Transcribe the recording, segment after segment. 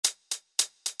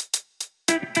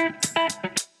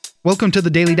Welcome to the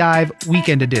Daily Dive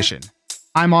Weekend Edition.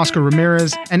 I'm Oscar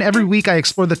Ramirez, and every week I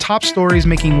explore the top stories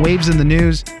making waves in the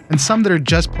news and some that are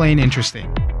just plain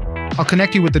interesting. I'll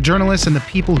connect you with the journalists and the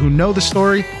people who know the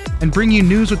story and bring you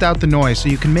news without the noise so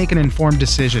you can make an informed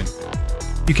decision.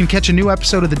 You can catch a new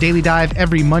episode of the Daily Dive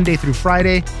every Monday through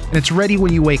Friday, and it's ready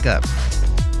when you wake up.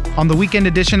 On the Weekend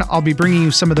Edition, I'll be bringing you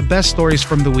some of the best stories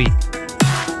from the week.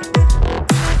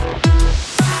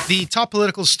 The top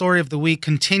political story of the week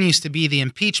continues to be the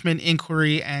impeachment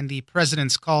inquiry and the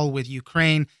president's call with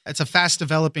Ukraine. It's a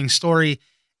fast-developing story,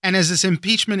 and as this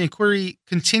impeachment inquiry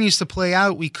continues to play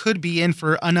out, we could be in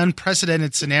for an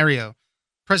unprecedented scenario.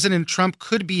 President Trump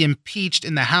could be impeached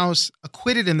in the House,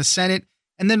 acquitted in the Senate,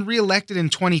 and then reelected in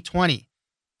 2020.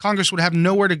 Congress would have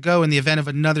nowhere to go in the event of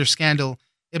another scandal.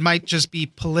 It might just be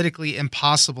politically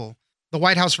impossible. The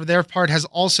White House, for their part, has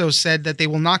also said that they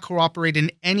will not cooperate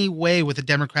in any way with a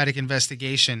Democratic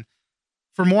investigation.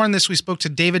 For more on this, we spoke to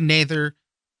David Nather,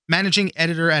 managing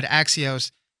editor at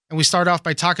Axios, and we start off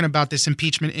by talking about this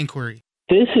impeachment inquiry.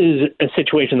 This is a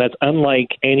situation that's unlike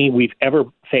any we've ever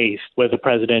faced with a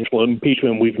presidential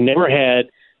impeachment. We've never had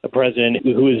a president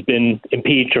who has been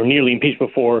impeached or nearly impeached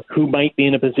before who might be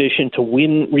in a position to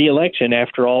win re-election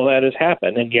after all that has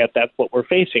happened. And yet that's what we're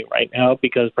facing right now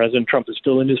because President Trump is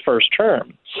still in his first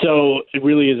term. So it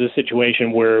really is a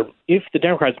situation where if the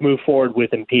Democrats move forward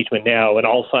with impeachment now, and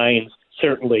all signs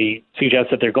certainly suggest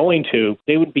that they're going to,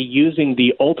 they would be using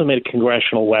the ultimate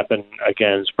congressional weapon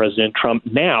against President Trump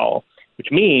now, which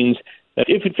means that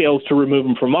if it fails to remove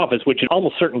him from office, which it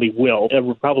almost certainly will, a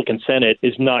Republican Senate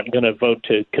is not going to vote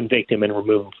to convict him and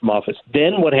remove him from office.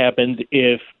 Then what happens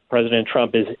if President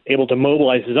Trump is able to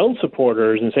mobilize his own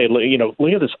supporters and say, look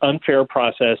at this unfair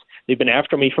process. They've been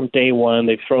after me from day one.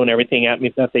 They've thrown everything at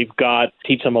me that they've got.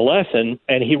 Teach them a lesson.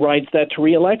 And he rides that to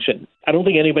re-election. I don't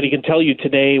think anybody can tell you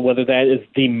today whether that is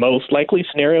the most likely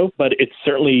scenario, but it's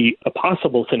certainly a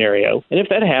possible scenario. And if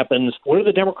that happens, where do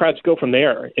the Democrats go from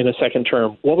there in a second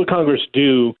term? What would Congress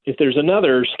do if there's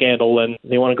another scandal and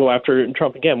they want to go after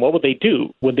Trump again? What would they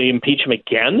do? Would they impeach him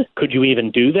again? Could you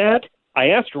even do that? I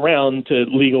asked around to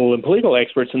legal and political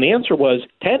experts, and the answer was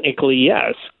technically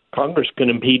yes. Congress can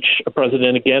impeach a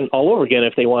president again, all over again,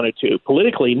 if they wanted to.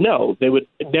 Politically, no. They would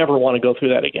never want to go through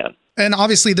that again. And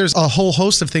obviously, there's a whole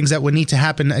host of things that would need to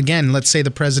happen again. Let's say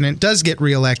the president does get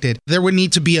reelected. There would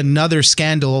need to be another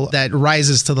scandal that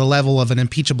rises to the level of an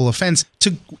impeachable offense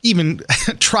to even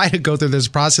try to go through this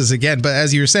process again. But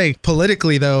as you're saying,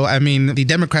 politically, though, I mean, the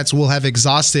Democrats will have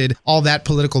exhausted all that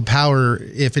political power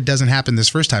if it doesn't happen this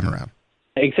first time around.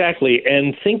 Exactly.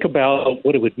 And think about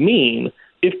what it would mean.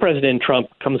 If President Trump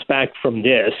comes back from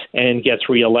this and gets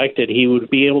reelected, he would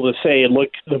be able to say, look,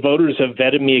 the voters have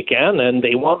vetted me again and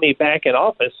they want me back in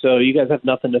office, so you guys have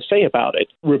nothing to say about it.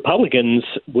 Republicans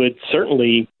would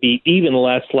certainly be even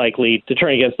less likely to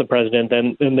turn against the president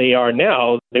than they are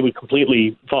now. They would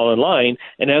completely fall in line.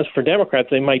 And as for Democrats,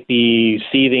 they might be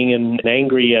seething and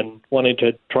angry and wanting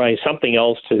to try something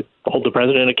else to hold the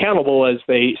president accountable, as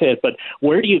they said. But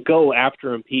where do you go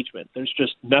after impeachment? There's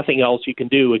just nothing else you can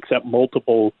do except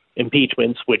multiple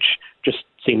impeachments, which just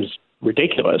seems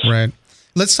ridiculous. Right.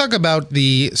 Let's talk about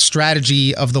the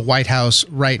strategy of the White House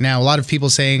right now. A lot of people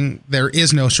saying there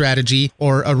is no strategy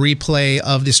or a replay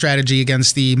of the strategy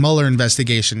against the Mueller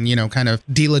investigation, kind of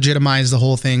delegitimize the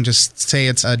whole thing, just say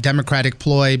it's a Democratic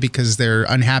ploy because they're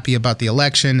unhappy about the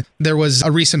election. There was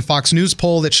a recent Fox News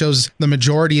poll that shows the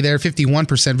majority there,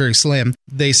 51%, very slim.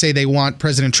 They say they want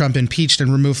President Trump impeached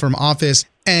and removed from office.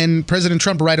 And President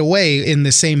Trump right away, in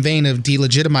the same vein of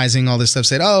delegitimizing all this stuff,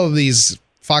 said, these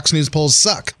Fox News polls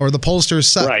suck, or the pollsters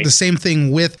suck. Right. The same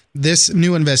thing with this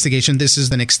new investigation. This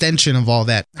is an extension of all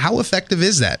that. How effective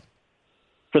is that?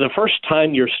 For the first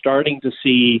time, you're starting to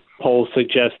see polls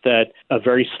suggest that a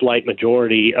very slight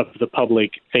majority of the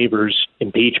public favors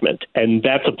impeachment. And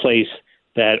that's a place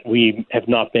that we have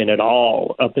not been at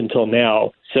all up until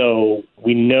now. So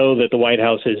we know that the White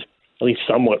House is at least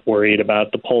somewhat worried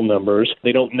about the poll numbers.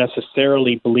 They don't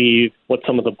necessarily believe what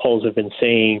some of the polls have been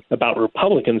saying about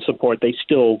Republican support. They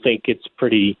still think it's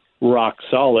pretty rock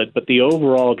solid, but the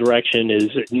overall direction is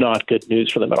not good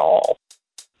news for them at all.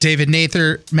 David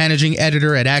Nather, managing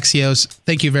editor at Axios,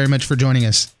 thank you very much for joining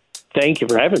us. Thank you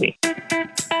for having me.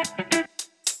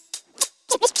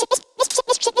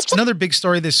 Another big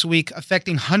story this week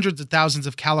affecting hundreds of thousands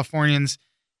of Californians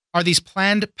are these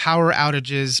planned power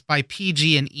outages by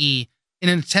PG&E in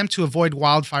an attempt to avoid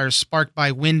wildfires sparked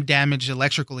by wind-damaged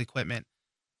electrical equipment.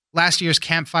 Last year's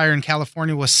Camp Fire in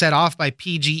California was set off by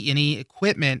PG&E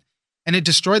equipment, and it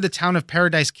destroyed the town of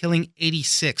Paradise, killing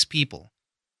 86 people.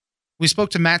 We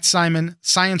spoke to Matt Simon,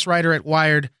 science writer at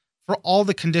Wired, for all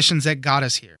the conditions that got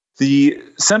us here. The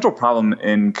central problem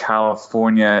in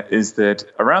California is that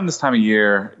around this time of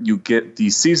year, you get the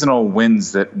seasonal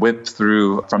winds that whip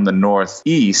through from the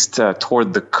northeast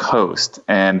toward the coast.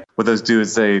 And what those do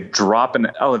is they drop in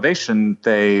elevation,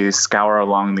 they scour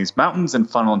along these mountains and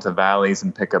funnel into valleys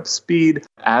and pick up speed.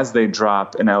 As they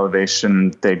drop in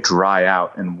elevation, they dry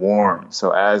out and warm.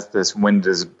 So as this wind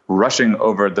is rushing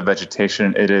over the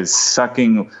vegetation, it is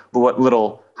sucking what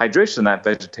little hydration that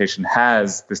vegetation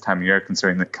has this time of year,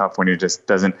 considering that California just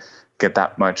doesn't get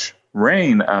that much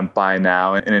rain by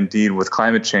now. And indeed, with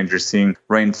climate change, you're seeing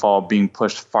rainfall being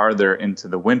pushed farther into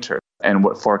the winter. And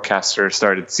what forecasters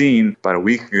started seeing about a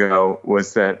week ago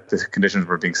was that the conditions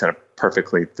were being set up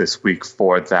perfectly this week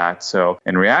for that. So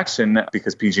in reaction,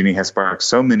 because PG&E has sparked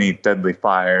so many deadly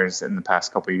fires in the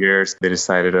past couple of years, they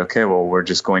decided, okay, well, we're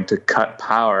just going to cut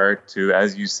power to,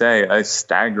 as you say, a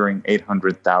staggering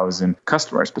 800,000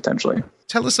 customers potentially.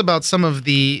 Tell us about some of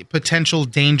the potential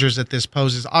dangers that this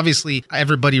poses. Obviously,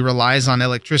 everybody relies on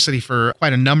electricity for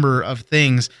quite a number of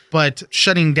things, but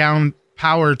shutting down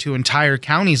power to entire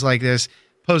counties like this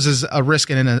poses a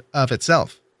risk in and of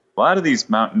itself. A lot of these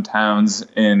mountain towns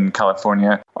in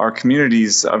California are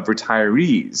communities of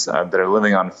retirees that are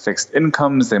living on fixed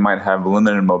incomes. They might have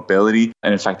limited mobility.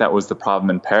 And in fact, that was the problem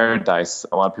in Paradise.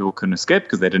 A lot of people couldn't escape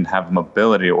because they didn't have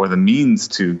mobility or the means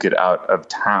to get out of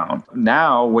town.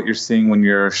 Now, what you're seeing when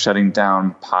you're shutting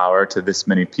down power to this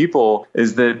many people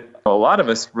is that a lot of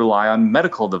us rely on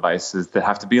medical devices that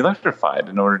have to be electrified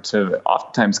in order to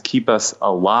oftentimes keep us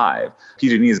alive.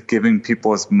 PG&E is giving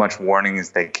people as much warning as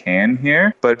they can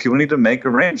here, but people need to make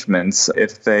arrangements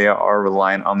if they are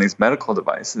reliant on these medical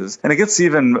devices. And it gets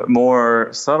even more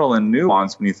subtle and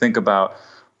nuanced when you think about,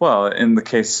 well, in the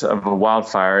case of a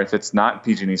wildfire, if it's not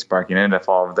PG&E sparking it, if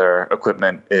all of their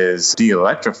equipment is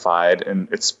de-electrified and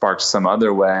it sparks some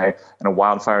other way, and a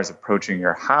wildfire is approaching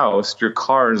your house, your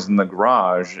car is in the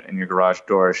garage and your garage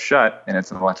door is shut and it's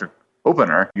an electric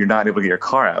opener, you're not able to get your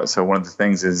car out. So one of the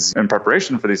things is, in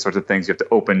preparation for these sorts of things, you have to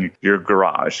open your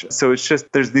garage. So it's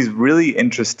just, there's these really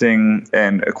interesting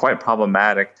and quite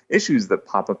problematic issues that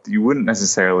pop up that you wouldn't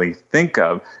necessarily think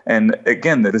of. And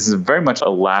again, this is very much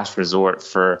a last resort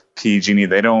for PG&E.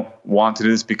 They don't want to do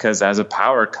this because as a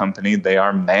power company, they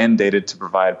are mandated to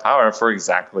provide power for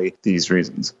exactly these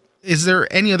reasons. Is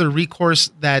there any other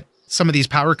recourse that some of these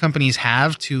power companies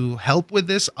have to help with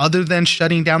this other than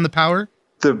shutting down the power?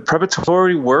 The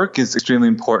preparatory work is extremely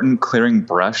important. Clearing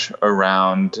brush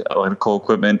around electrical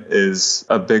equipment is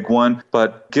a big one.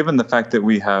 But given the fact that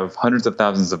we have hundreds of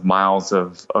thousands of miles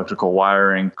of electrical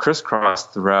wiring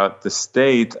crisscrossed throughout the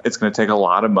state, it's going to take a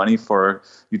lot of money for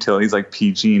utilities like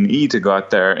PG&E to go out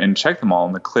there and check them all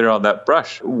and to clear all that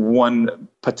brush. One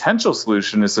potential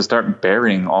solution is to start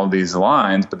burying all these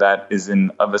lines, but that is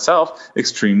in of itself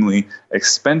extremely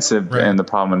expensive. Right. And the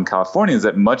problem in California is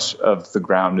that much of the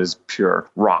ground is pure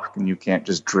rock, and you can't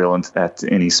just drill into that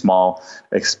at any small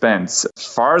expense.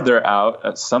 Farther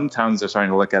out, some towns are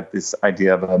starting to look at this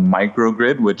idea of a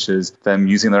microgrid, which is them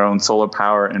using their own solar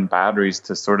power and batteries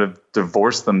to sort of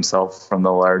divorce themselves from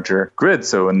the larger grid.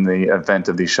 So in the event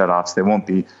of these shutoffs, they won't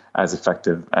be as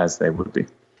effective as they would be.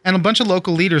 And a bunch of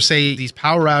local leaders say these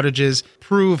power outages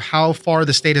prove how far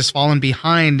the state has fallen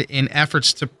behind in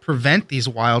efforts to prevent these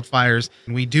wildfires.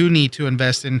 And we do need to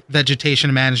invest in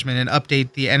vegetation management and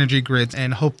update the energy grids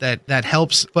and hope that that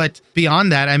helps. But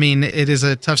beyond that, I mean, it is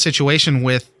a tough situation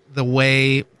with the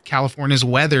way California's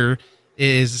weather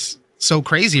is so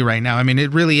crazy right now. I mean,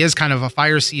 it really is kind of a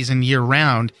fire season year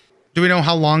round. Do we know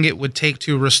how long it would take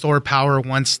to restore power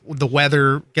once the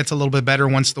weather gets a little bit better,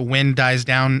 once the wind dies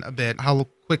down a bit? How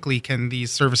quickly can these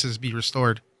services be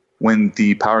restored? When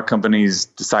the power companies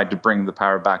decide to bring the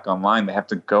power back online, they have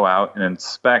to go out and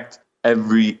inspect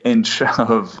every inch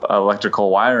of electrical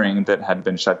wiring that had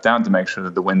been shut down to make sure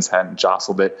that the winds hadn't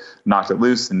jostled it, knocked it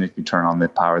loose. And if you turn on the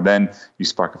power, then you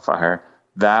spark a fire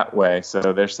that way.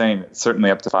 So they're saying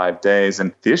certainly up to 5 days.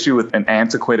 And the issue with an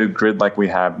antiquated grid like we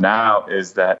have now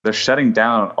is that they're shutting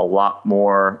down a lot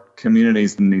more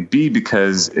communities than need be,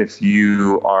 because if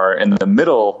you are in the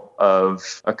middle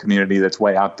of a community that's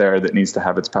way out there that needs to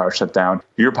have its power shut down,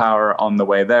 your power on the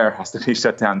way there has to be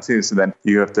shut down too. So then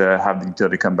you have to have the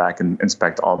utility come back and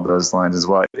inspect all those lines as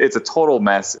well. It's a total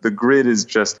mess. The grid is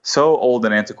just so old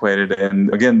and antiquated.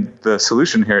 And again, the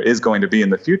solution here is going to be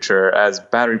in the future, as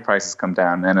battery prices come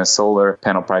down and as solar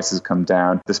panel prices come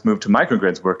down, this move to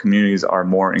microgrids where communities are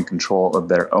more in control of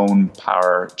their own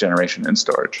power generation and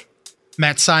storage.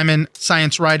 Matt Simon,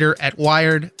 science writer at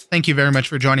Wired, thank you very much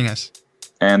for joining us.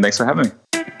 And thanks for having me.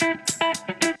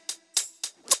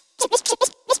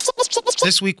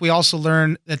 This week, we also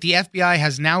learned that the FBI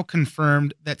has now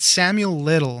confirmed that Samuel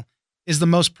Little is the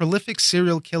most prolific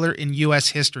serial killer in U.S.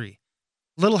 history.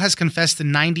 Little has confessed to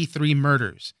 93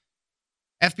 murders.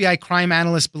 FBI crime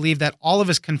analysts believe that all of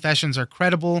his confessions are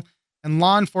credible, and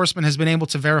law enforcement has been able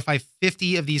to verify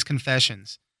 50 of these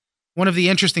confessions. One of the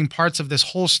interesting parts of this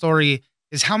whole story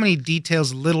is how many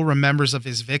details Little remembers of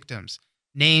his victims.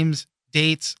 Names,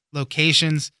 dates,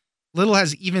 locations. Little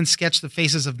has even sketched the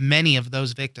faces of many of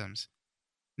those victims.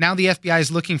 Now the FBI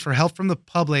is looking for help from the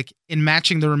public in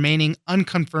matching the remaining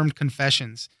unconfirmed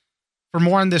confessions. For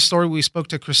more on this story, we spoke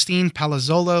to Christine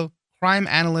Palazzolo, crime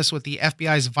analyst with the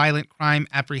FBI's Violent Crime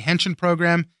Apprehension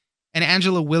Program, and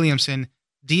Angela Williamson,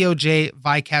 DOJ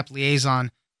VICAP liaison,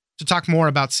 to talk more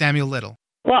about Samuel Little.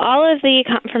 Well, all of the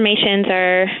confirmations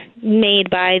are made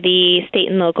by the state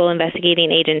and local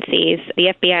investigating agencies.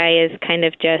 The FBI is kind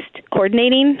of just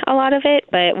coordinating a lot of it,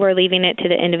 but we're leaving it to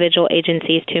the individual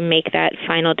agencies to make that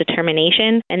final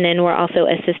determination. And then we're also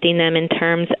assisting them in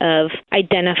terms of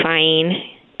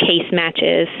identifying case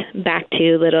matches back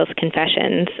to Little's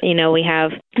confessions. We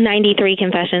have 93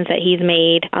 confessions that he's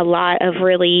made, a lot of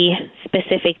really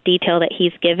specific detail that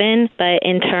he's given, but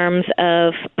in terms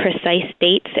of precise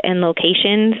dates and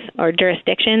locations or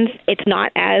jurisdictions, it's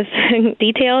not as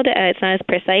detailed, it's not as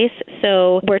precise.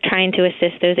 So we're trying to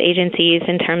assist those agencies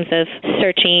in terms of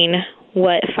searching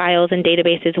what files and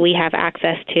databases we have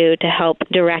access to help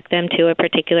direct them to a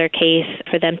particular case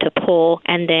for them to pull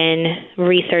and then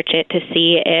research it to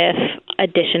see if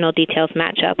additional details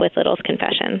match up with Little's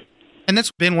confession. And that's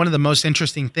been one of the most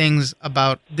interesting things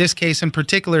about this case in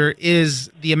particular is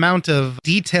the amount of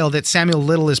detail that Samuel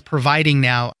Little is providing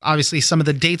now. Obviously, some of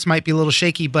the dates might be a little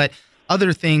shaky, but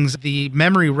other things, the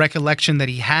memory recollection that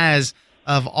he has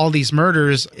of all these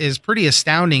murders is pretty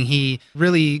astounding. He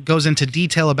really goes into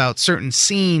detail about certain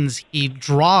scenes. He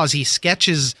draws, he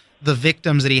sketches the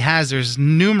victims that he has. There's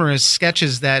numerous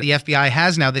sketches that the FBI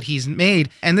has now that he's made.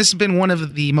 And this has been one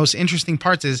of the most interesting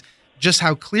parts is just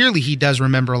how clearly he does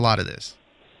remember a lot of this.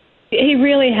 He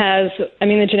really has,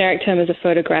 the generic term is a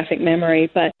photographic memory,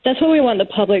 but that's what we want the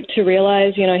public to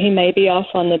realize. He may be off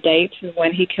on the dates and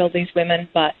when he killed these women,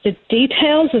 but the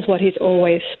details is what he's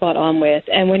always spot on with.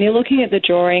 And when you're looking at the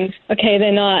drawings, okay,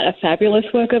 they're not a fabulous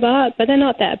work of art, but they're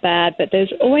not that bad. But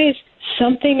there's always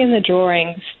something in the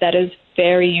drawings that is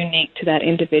very unique to that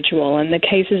individual. And the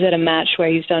cases that are matched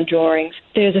where he's done drawings,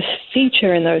 there's a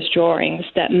feature in those drawings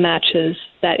that matches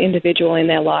that individual in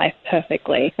their life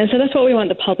perfectly. And so that's what we want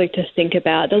the public to think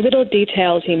about. The little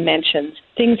details he mentions,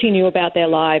 things he knew about their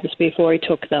lives before he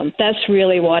took them. That's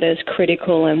really what is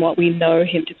critical and what we know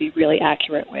him to be really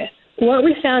accurate with. What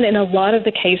we found in a lot of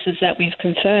the cases that we've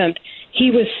confirmed,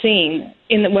 he was seen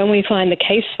when we find the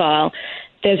case file,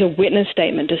 there's a witness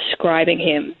statement describing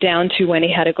him down to when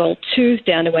he had a gold tooth,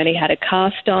 down to when he had a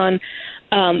cast on,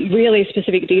 really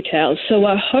specific details. So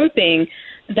we're hoping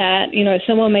that,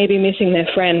 someone may be missing their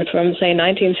friend from, say,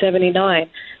 1979,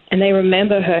 and they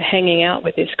remember her hanging out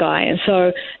with this guy. And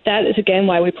so that is, again,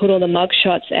 why we put all the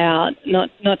mugshots out,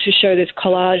 not to show this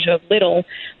collage of Little,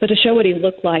 but to show what he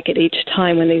looked like at each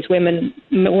time when these women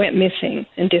went missing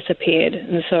and disappeared.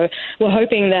 And so we're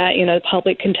hoping that, the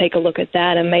public can take a look at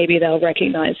that and maybe they'll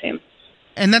recognize him.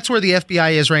 And that's where the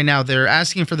FBI is right now. They're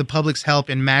asking for the public's help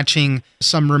in matching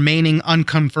some remaining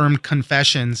unconfirmed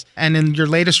confessions. And in your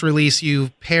latest release, you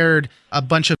paired a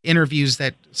bunch of interviews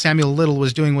that Samuel Little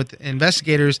was doing with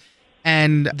investigators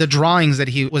and the drawings that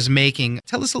he was making.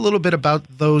 Tell us a little bit about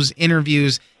those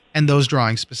interviews and those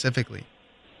drawings specifically.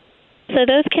 So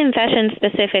those confessions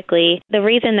specifically, the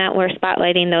reason that we're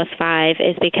spotlighting those 5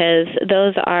 is because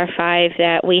those are 5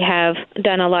 that we have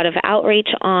done a lot of outreach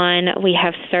on. We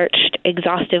have searched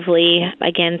exhaustively,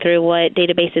 again, through what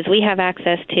databases we have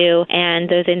access to, and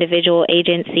those individual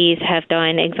agencies have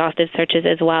done exhaustive searches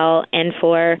as well. And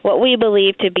for what we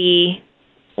believe to be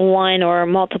one or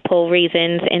multiple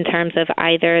reasons in terms of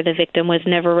either the victim was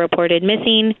never reported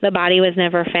missing, the body was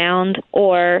never found,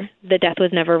 or the death was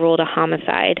never ruled a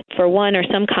homicide. For one or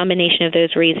some combination of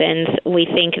those reasons, we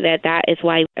think that is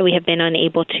why we have been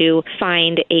unable to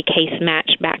find a case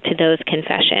match back to those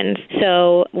confessions.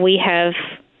 So we have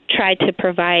tried to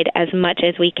provide as much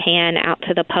as we can out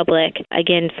to the public,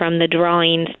 again, from the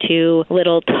drawings to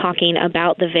Little talking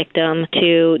about the victim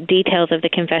to details of the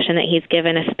confession that he's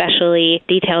given, especially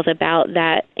details about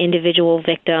that individual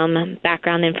victim,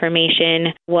 background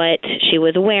information, what she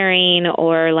was wearing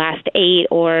or last ate,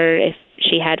 or if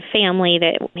she had family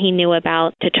that he knew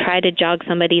about, to try to jog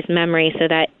somebody's memory so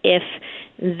that if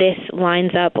this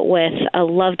lines up with a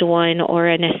loved one or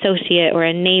an associate or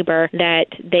a neighbor that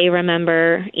they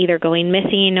remember either going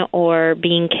missing or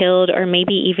being killed or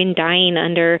maybe even dying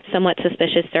under somewhat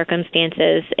suspicious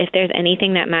circumstances. If there's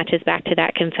anything that matches back to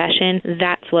that confession,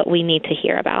 that's what we need to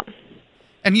hear about.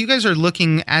 And you guys are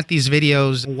looking at these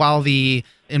videos while the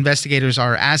investigators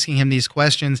are asking him these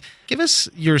questions. Give us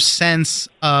your sense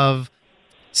of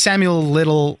Samuel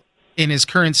Little in his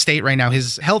current state right now.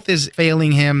 His health is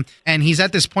failing him, and he's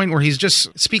at this point where he's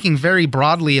just speaking very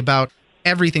broadly about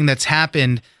everything that's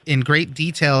happened in great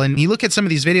detail. And you look at some of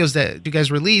these videos that you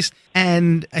guys released,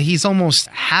 and he's almost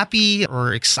happy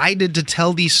or excited to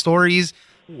tell these stories.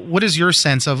 What is your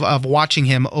sense of watching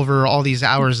him over all these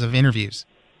hours of interviews?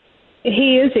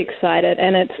 He is excited,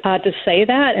 and it's hard to say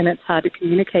that, and it's hard to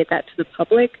communicate that to the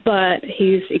public, but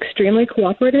he's extremely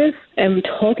cooperative, and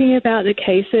talking about the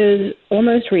cases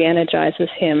almost re-energizes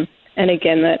him. And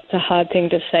again, that's a hard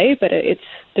thing to say, but it's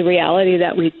the reality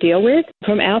that we deal with.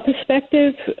 From our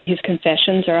perspective, his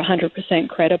confessions are 100%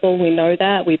 credible. We know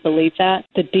that. We believe that.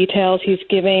 The details he's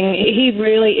giving, he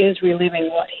really is reliving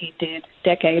what he did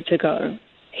decades ago.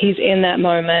 He's in that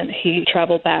moment. He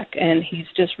traveled back and he's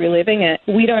just reliving it.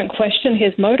 We don't question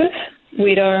his motive.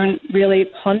 We don't really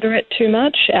ponder it too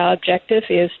much. Our objective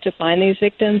is to find these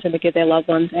victims and to give their loved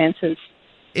ones answers.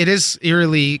 It is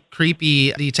eerily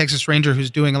creepy. The Texas Ranger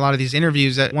who's doing a lot of these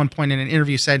interviews at one point in an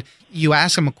interview said, you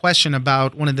ask him a question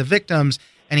about one of the victims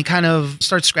and he kind of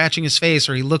starts scratching his face,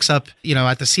 or he looks up,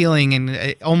 at the ceiling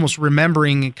and almost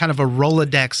remembering kind of a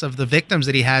Rolodex of the victims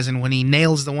that he has. And when he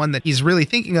nails the one that he's really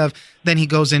thinking of, then he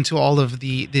goes into all of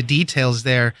the details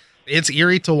there. It's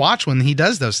eerie to watch when he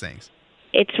does those things.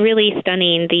 It's really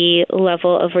stunning, the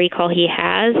level of recall he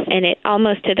has, and it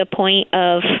almost to the point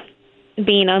of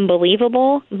being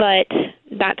unbelievable, but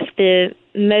that's the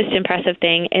most impressive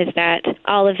thing, is that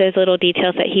all of those little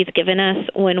details that he's given us,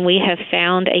 when we have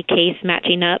found a case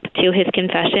matching up to his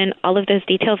confession, all of those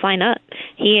details line up.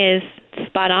 He is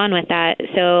spot on with that.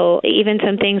 So even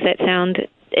some things that sound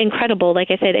incredible,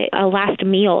 like I said, a last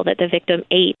meal that the victim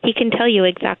ate, he can tell you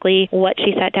exactly what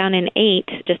she sat down and ate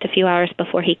just a few hours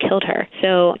before he killed her.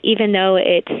 So even though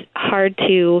it's hard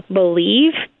to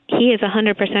believe, he is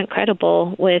 100%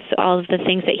 credible with all of the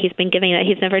things that he's been giving, that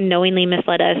he's never knowingly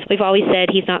misled us. We've always said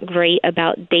he's not great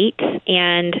about dates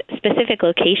and specific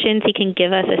locations. He can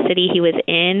give us a city he was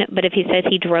in, but if he says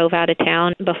he drove out of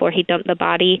town before he dumped the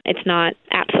body, it's not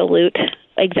absolute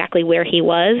exactly where he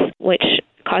was, which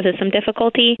causes some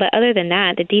difficulty. But other than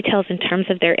that, the details in terms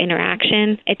of their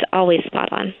interaction, it's always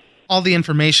spot on. All the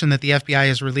information that the FBI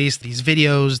has released, these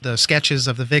videos, the sketches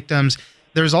of the victims,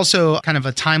 there's also kind of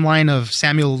a timeline of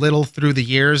Samuel Little through the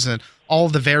years and all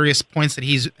the various points that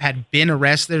he's had been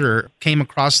arrested or came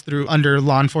across through under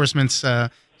law enforcement's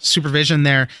supervision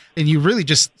there. And you really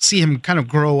just see him kind of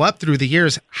grow up through the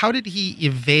years. How did he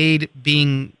evade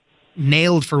being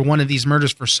nailed for one of these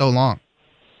murders for so long?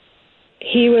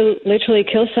 He would literally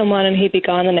kill someone and he'd be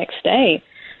gone the next day.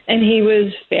 And he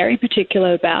was very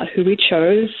particular about who he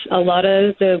chose. A lot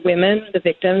of the women, the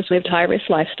victims, lived high-risk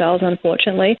lifestyles,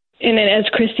 unfortunately. And as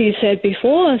Christy said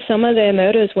before, some of their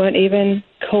murders weren't even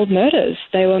called murders.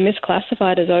 They were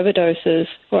misclassified as overdoses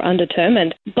or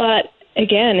undetermined. But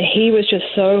again, he was just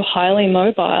so highly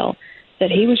mobile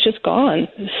that he was just gone.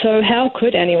 So how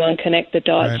could anyone connect the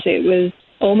dots? Right. It was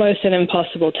almost an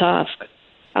impossible task.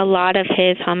 A lot of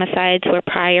his homicides were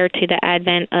prior to the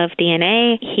advent of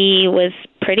DNA. He was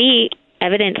pretty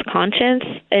evidence conscious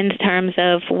in terms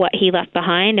of what he left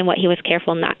behind and what he was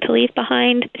careful not to leave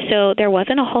behind. So there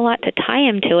wasn't a whole lot to tie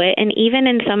him to it. And even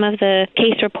in some of the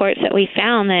case reports that we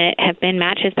found that have been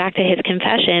matches back to his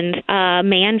confessions, a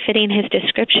man fitting his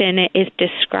description is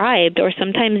described, or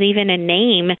sometimes even a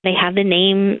name. They have the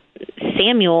name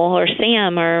Samuel or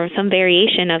Sam or some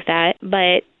variation of that,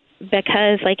 but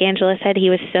because, like Angela said,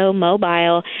 he was so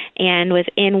mobile and was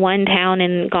in one town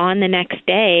and gone the next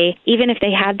day, even if they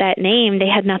had that name, they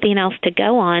had nothing else to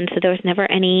go on. So there was never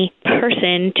any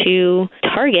person to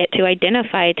target, to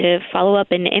identify, to follow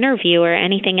up an interview or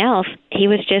anything else. He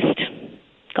was just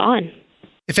gone.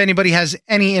 If anybody has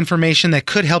any information that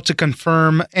could help to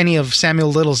confirm any of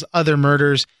Samuel Little's other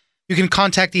murders, you can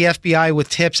contact the FBI with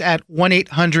tips at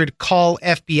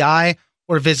 1-800-CALL-FBI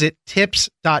or visit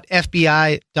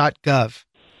tips.fbi.gov.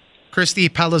 Christy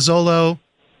Palazzolo,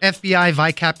 FBI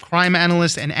VICAP crime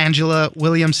analyst, and Angela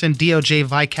Williamson, DOJ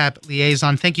VICAP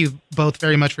liaison. Thank you both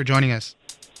very much for joining us.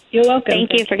 You're welcome.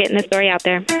 Thank you for getting the story out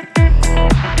there.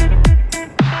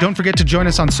 Don't forget to join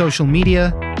us on social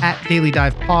media at Daily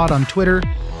Dive Pod on Twitter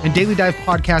and Daily Dive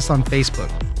Podcast on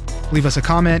Facebook. Leave us a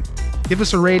comment, give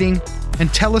us a rating,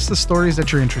 and tell us the stories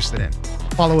that you're interested in.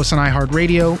 Follow us on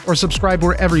iHeartRadio or subscribe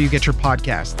wherever you get your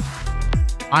podcast.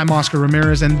 I'm Oscar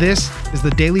Ramirez, and this is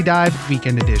the Daily Dive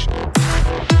Weekend Edition.